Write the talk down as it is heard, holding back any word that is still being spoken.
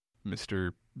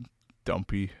Mr.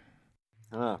 Dumpy.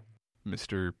 Huh.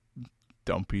 Mr.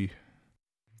 Dumpy.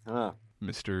 Huh.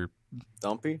 Mr.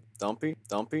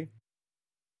 Dumpy?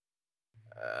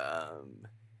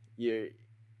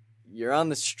 You're on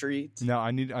the street. No,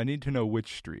 I need to know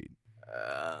which street.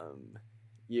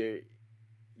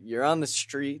 You're on the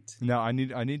street. No, I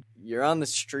need You're on the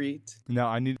street. No,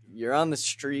 I need You're on the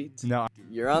street. No.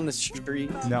 You're on the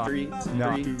street. No. Street.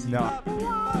 No. Street. No.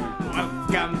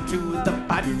 Welcome to the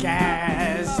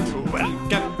podcast.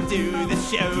 Welcome to the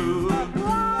show.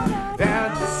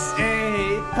 That's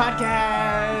a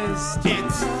podcast.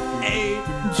 It's a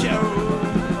show.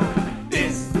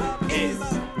 This is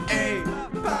a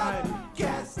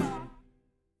podcast.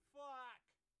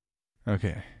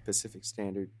 Okay, Pacific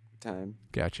Standard Time.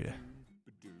 gotcha.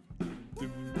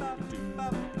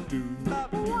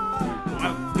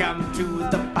 Welcome to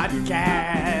the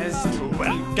podcast.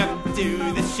 Welcome to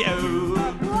the show.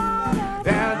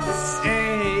 That's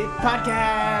a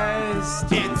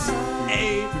podcast. It's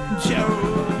a show.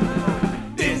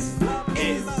 This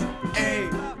is a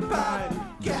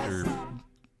podcast. Mr.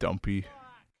 Dumpy.